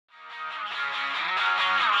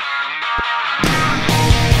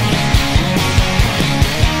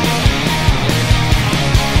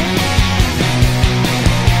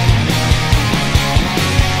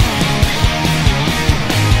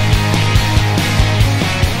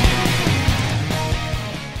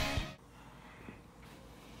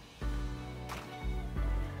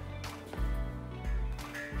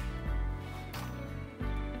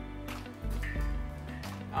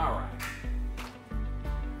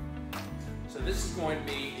So this is going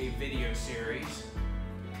to be a video series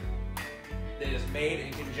that is made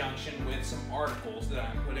in conjunction with some articles that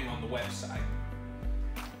I'm putting on the website.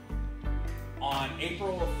 On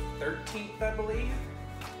April 13th, I believe,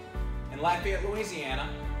 in Lafayette, Louisiana,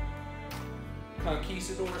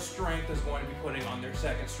 Conquistador Strength is going to be putting on their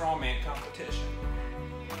second strongman competition.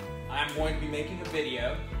 I'm going to be making a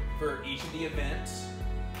video for each of the events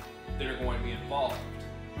that are going to be involved.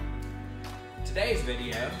 Today's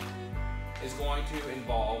video is going to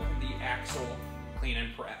involve the axle clean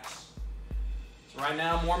and press. So right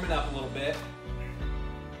now I'm warming up a little bit.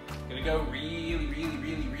 I'm gonna go really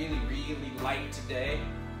light today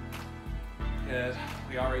because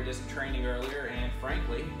we already did some training earlier and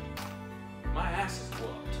frankly, my ass is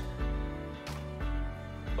whooped.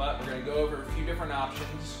 But we're gonna go over a few different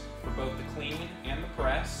options for both the clean and the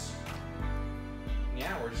press. And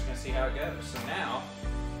yeah, we're just gonna see how it goes. So now,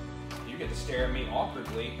 you get to stare at me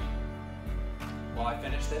awkwardly while I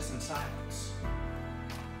finish this in silence.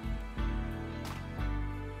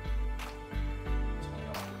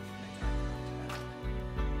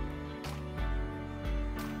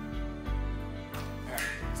 Alright,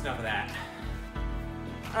 that's enough of that.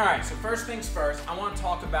 Alright, so first things first, I want to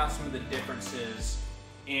talk about some of the differences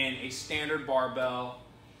in a standard barbell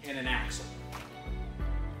and an axle.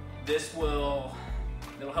 It'll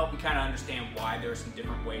help you kind of understand why there are some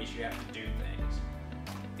different ways you have to do things.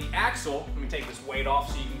 The axle, let me take this weight off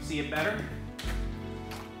so you can see it better.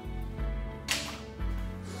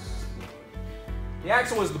 The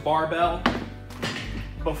axle was the barbell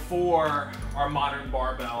before our modern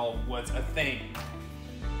barbell was a thing.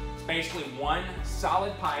 It's basically one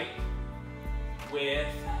solid pipe with,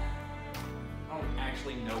 I don't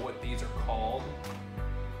actually know what these are called,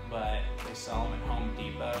 but they sell them at Home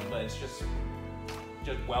Depot, but it's just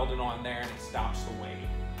welded on there and it stops the weight.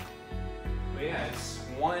 But yeah, it's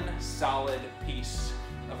one solid piece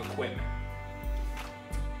of equipment.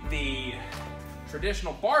 The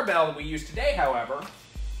traditional barbell that we use today, however,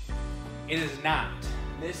 it is not.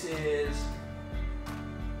 This is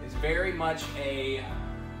very much a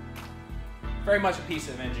piece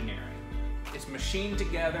of engineering. It's machined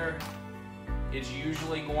together. It's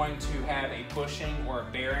usually going to have a bushing or a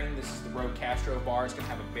bearing. This is the Road Castro bar. It's going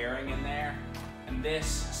to have a bearing in there. And this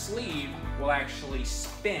sleeve will actually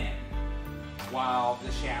spin while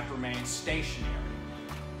the shaft remains stationary.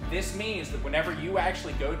 This means that whenever you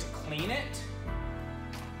actually go to clean it,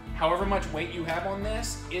 however much weight you have on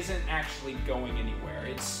this isn't actually going anywhere.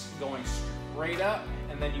 It's going straight up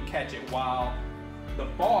and then you catch it, while the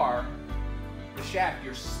bar, the shaft,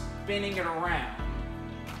 you're spinning it around.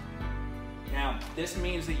 Now, this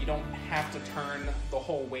means that you don't have to turn the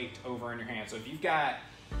whole weight over in your hand. So if you've got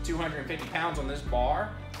 250 pounds on this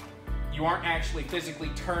bar, you aren't actually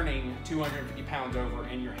physically turning 250 pounds over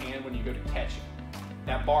in your hand when you go to catch it.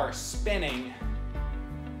 That bar is spinning,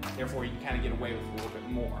 therefore you can kind of get away with a little bit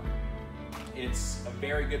more. It's a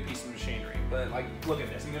very good piece of machinery, but like, look at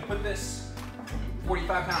this. I'm gonna put this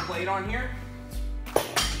 45-pound plate on here.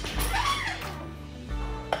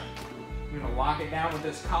 I'm gonna lock it down with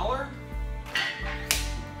this collar,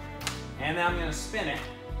 and then I'm gonna spin it.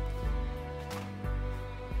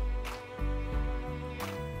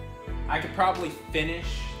 I could probably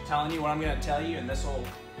finish telling you what I'm going to tell you, and this will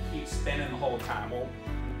keep spinning the whole time. We'll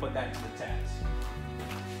put that to the test.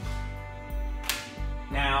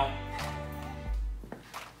 Now,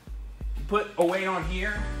 you put a weight on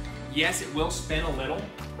here. Yes, it will spin a little,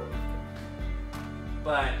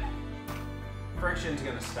 but friction's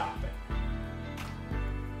going to stop it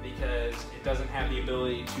because it doesn't have the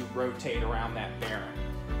ability to rotate around that bearing.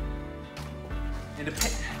 And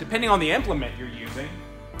depending on the implement you're using,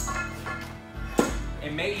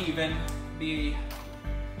 it may even be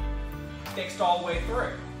fixed all the way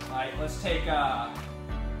through. Like, let's take, I'm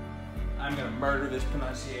gonna murder this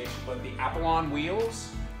pronunciation, but the Apollon wheels.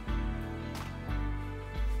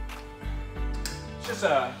 It's just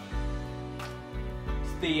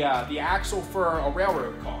the axle for a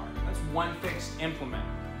railroad car. That's one fixed implement.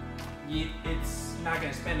 It's not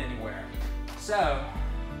gonna spin anywhere. So,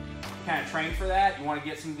 kind of train for that. You want to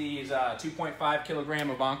get some of these 2.5 kilogram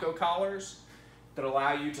Ivanco collars that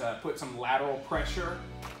allow you to put some lateral pressure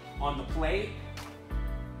on the plate,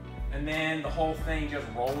 and then the whole thing just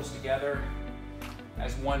rolls together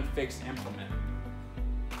as one fixed implement.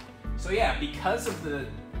 So yeah, because of the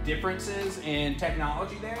differences in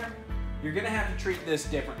technology there, you're gonna have to treat this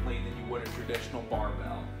differently than you would a traditional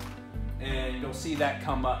barbell. And you'll see that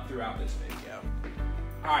come up throughout this video.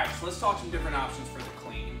 All right, so let's talk some different options for the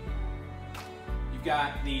clean. You've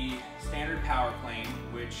got the standard power plane,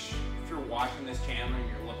 which if you're watching this channel and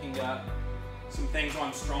you're looking up some things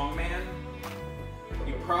on strongman.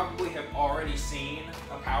 You probably have already seen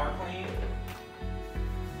a power clean.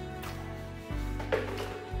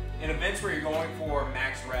 In events where you're going for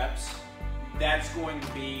max reps, that's going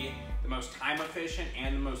to be the most time efficient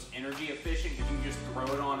and the most energy efficient, because you can just throw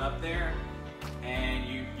it on up there and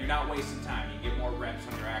you're not wasting time. You get more reps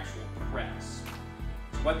on your actual press.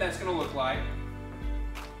 So what that's going to look like,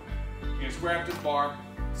 you just grab the bar,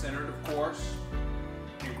 centered of course.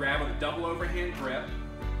 You grab with a double overhand grip.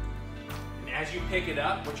 And as you pick it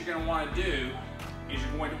up, what you're going to want to do is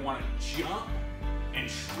you're going to want to jump and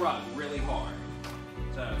shrug really hard.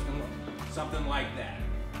 So it's going to look something like that.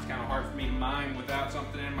 It's kind of hard for me to mime without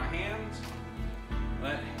something in my hands.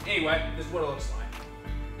 But anyway, this is what it looks like.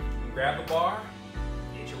 You grab the bar,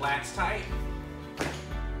 get your lats tight,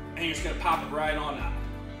 and you're just going to pop it right on up.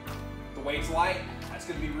 The weight's light, that's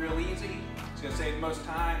going to be real easy. It's going to save the most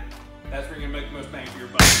time. That's where you're going to make the most bang for your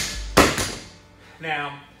buck.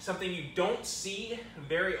 Now, something you don't see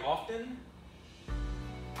very often,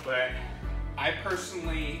 but I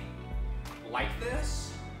personally like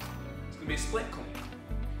this, it's going to be a split clean.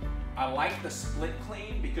 I like the split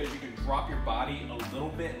clean because you can drop your body a little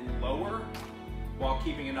bit lower while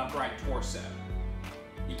keeping an upright torso.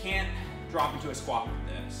 You can't drop into a squat with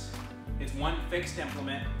this. It's one fixed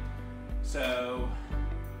implement, so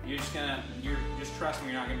you're just trust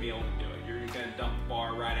me, you're not going to be able to do it. You're going to dump the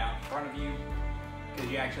bar right out in front of you because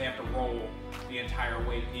you actually have to roll the entire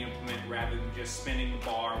weight of the implement rather than just spinning the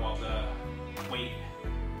bar while the weight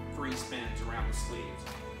free spins around the sleeves.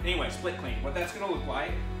 Anyway, split clean, what that's going to look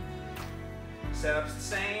like. Setup's the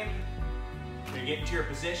same. You get into your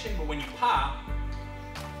position, but when you pop,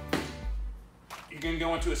 you're going to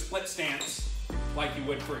go into a split stance like you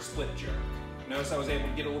would for a split jerk. Notice I was able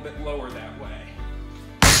to get a little bit lower that way.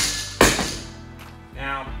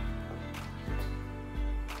 Now,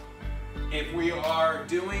 if we are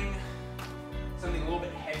doing something a little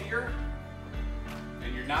bit heavier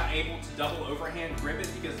and you're not able to double overhand grip it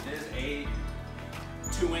because it is a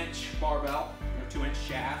 2-inch barbell, or 2-inch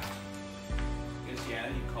shaft, I guess, yeah,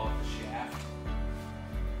 you can call it the shaft.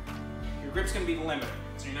 Your grip's going to be limited,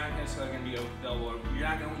 so you're not necessarily going to be able to double. You're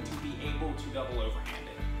not going to be able to double overhand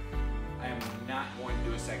it. I am not going to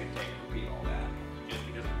do a second take and repeat all that, just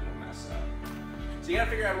because it will mess up. So you got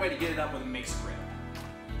to figure out a way to get it up with a mixed grip.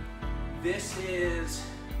 This is,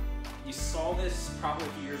 you saw this probably a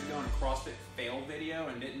few years ago in a CrossFit fail video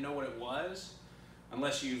and didn't know what it was,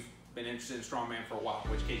 unless you've been interested in strongman for a while,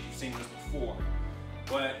 in which case you've seen this before.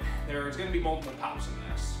 But there's going to be multiple pops in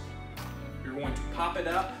this. You're going to pop it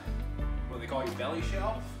up, what they call your belly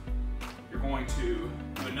shelf. You're going to do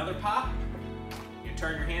another pop, you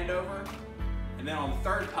turn your hand over, and then on the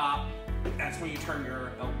third pop, that's when you turn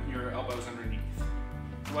your elbows underneath.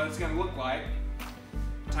 So what it's going to look like,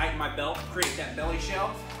 tighten my belt, create that belly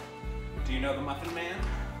shelf. Do you know the Muffin Man?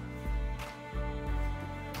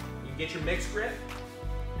 You get your mixed grip,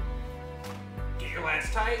 get your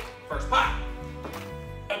lats tight, first pop.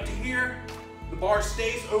 Up to here, the bar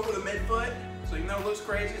stays over the midfoot, so even though it looks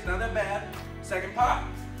crazy, it's not that bad. Second pop,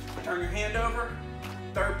 turn your hand over.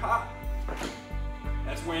 Third pop,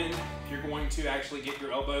 that's when you're going to actually get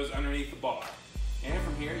your elbows underneath the bar. And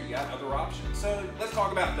from here, you got other options. So let's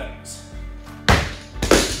talk about those.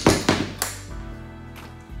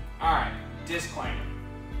 All right, disclaimer.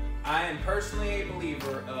 I am personally a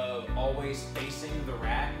believer of always facing the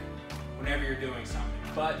rack whenever you're doing something.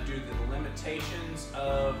 But due to the limitations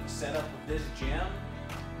of the setup of this gym,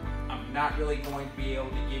 I'm not really going to be able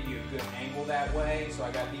to give you a good angle that way. So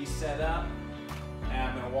I got these set up, and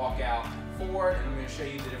I'm going to walk out forward, and I'm going to show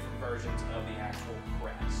you the different versions of the actual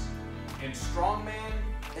press. In strongman,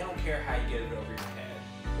 they don't care how you get it over your head.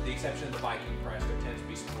 With the exception of the Viking press, there tends to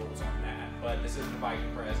be some rules on that. But this isn't a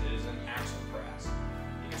Viking press, it is an axle press.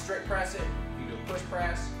 You can strict press it, you can do a push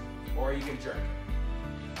press, or you can jerk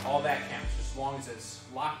it. All that counts. As long as it's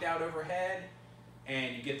locked out overhead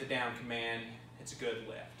and you get the down command, it's a good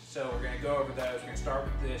lift. So we're going to go over those. We're going to start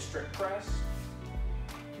with the strict press.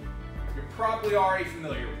 You're probably already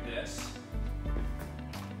familiar with this,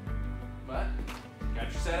 but you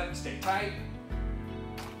got your setup, stay tight,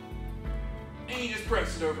 and you just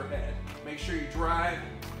press it overhead. Make sure you drive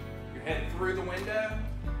your head through the window.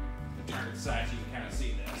 Turn to the side so you can kind of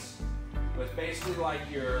see this. But it's basically like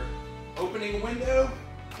you're opening a window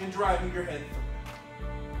and driving your head through.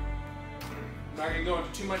 I'm not going to go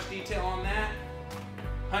into too much detail on that.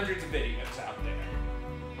 Hundreds of videos out there.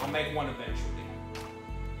 I'll make one eventually.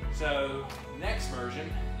 So the next version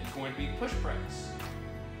is going to be the push press.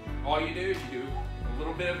 All you do is you do a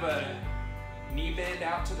little bit of a knee bend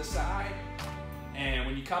out to the side, and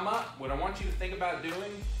when you come up, what I want you to think about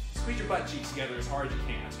doing is squeeze your butt cheeks together as hard as you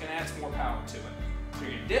can. It's gonna add some more power to it. So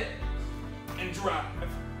you're gonna dip and drive.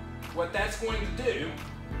 What that's going to do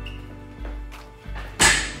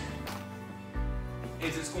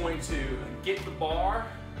is it's going to get the bar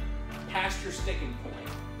past your sticking point.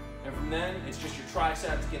 And from then, it's just your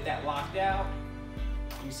triceps get that locked out.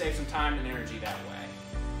 You can save some time and energy that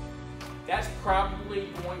way. That's probably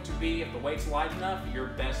going to be, if the weight's light enough, your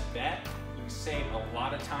best bet. You can save a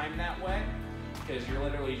lot of time that way because you're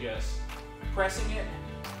literally just pressing it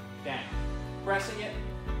down, pressing it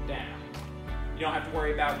down. You don't have to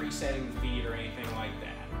worry about resetting the feet or anything like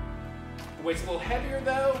that. If the weight's a little heavier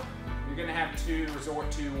though, you're gonna have to resort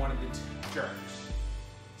to one of the jerks.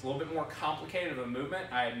 It's a little bit more complicated of a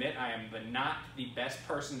movement. I admit I am not the best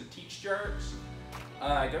person to teach jerks.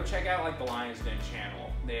 Go check out like the Lions Den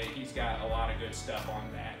channel. He's got a lot of good stuff on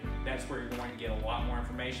that. That's where you're going to get a lot more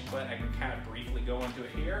information, but I can kind of briefly go into it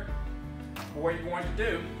here. But what you're going to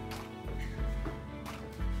do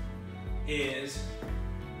is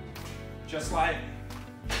just like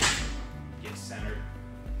get centered.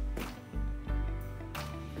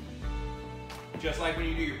 Just like when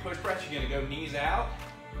you do your push press, you're going to go knees out.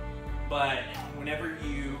 But whenever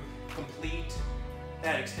you complete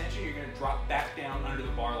that extension, you're going to drop back down under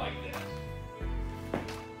the bar like this.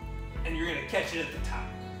 And you're going to catch it at the top.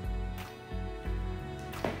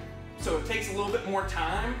 So it takes a little bit more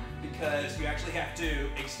time because you actually have to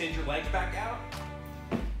extend your legs back out.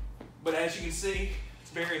 But as you can see, it's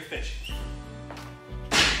very efficient.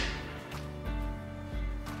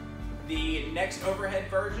 The next overhead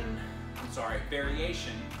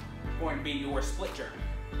variation is going to be your split jerk.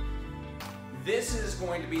 This is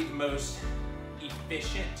going to be the most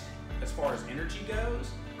efficient as far as energy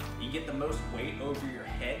goes. You get the most weight over your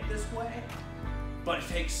head this way, but it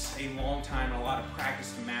takes a long time and a lot of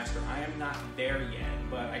practice to master. I am not there yet,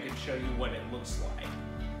 but I can show you what it looks like.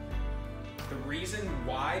 The reason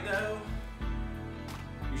why though,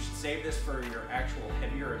 you should save this for your actual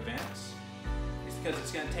heavier events, is because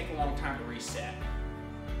it's going to take a long time to reset.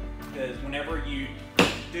 Because whenever you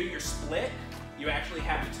do your split, you actually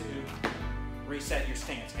have to reset your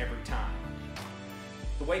stance every time.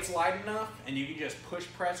 The weight's light enough and you can just push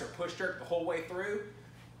press or push jerk the whole way through.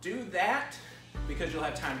 Do that because you'll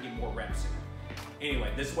have time to get more reps in.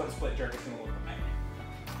 Anyway, this is what a split jerk is going to look like.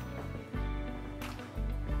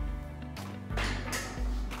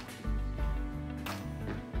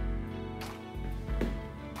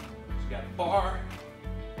 So you got a bar,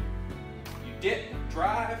 you dip,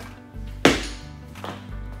 drive.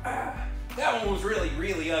 That one was really,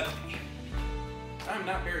 really ugly. I'm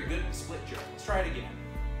not very good at the split jerk. Let's try it again.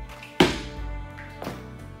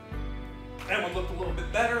 That one looked a little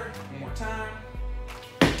bit better. One more time.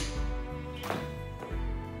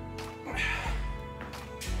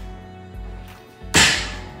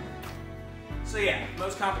 So yeah,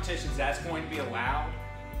 most competitions that's going to be allowed.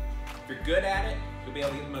 If you're good at it, you'll be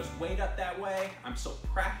able to get the most weight up that way. I'm still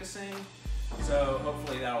practicing, so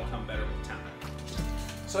hopefully that'll come better with time.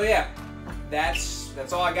 So yeah,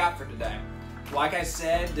 that's all I got for today. Like I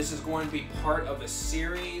said, this is going to be part of a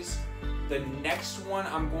series. The next one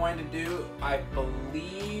I'm going to do, I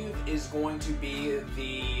believe, is going to be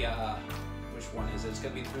the, which one is it? It's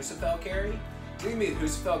going to be the Husafell carry. It's going to be the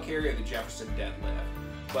Husafell carry or the Jefferson deadlift.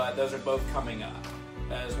 But those are both coming up,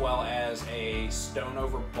 as well as a stone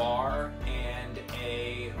over bar and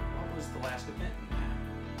a, what was the last event in that?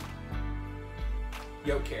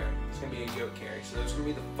 Yoke carry. It's going to be a yoke carry. So those are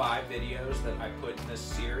going to be the 5 videos that I put in this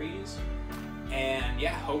series. And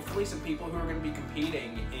yeah, hopefully some people who are going to be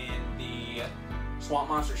competing in the Swamp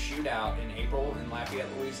Monster Shootout in April in Lafayette,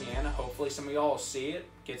 Louisiana. Hopefully some of y'all will see it,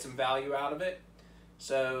 get some value out of it.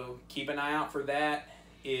 So keep an eye out for that.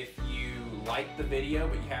 If you like the video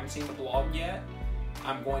but you haven't seen the blog yet,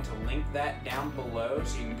 I'm going to link that down below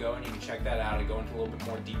so you can go and you can check that out and go into a little bit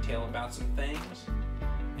more detail about some things.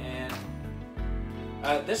 And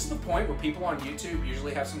this is the point where people on YouTube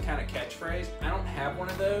usually have some kind of catchphrase. I don't have one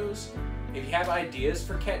of those. If you have ideas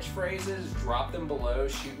for catchphrases, drop them below,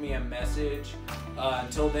 shoot me a message.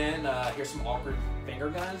 Until then, here's some awkward finger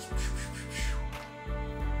guns.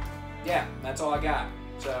 Yeah, that's all I got.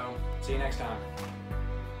 So, see you next time.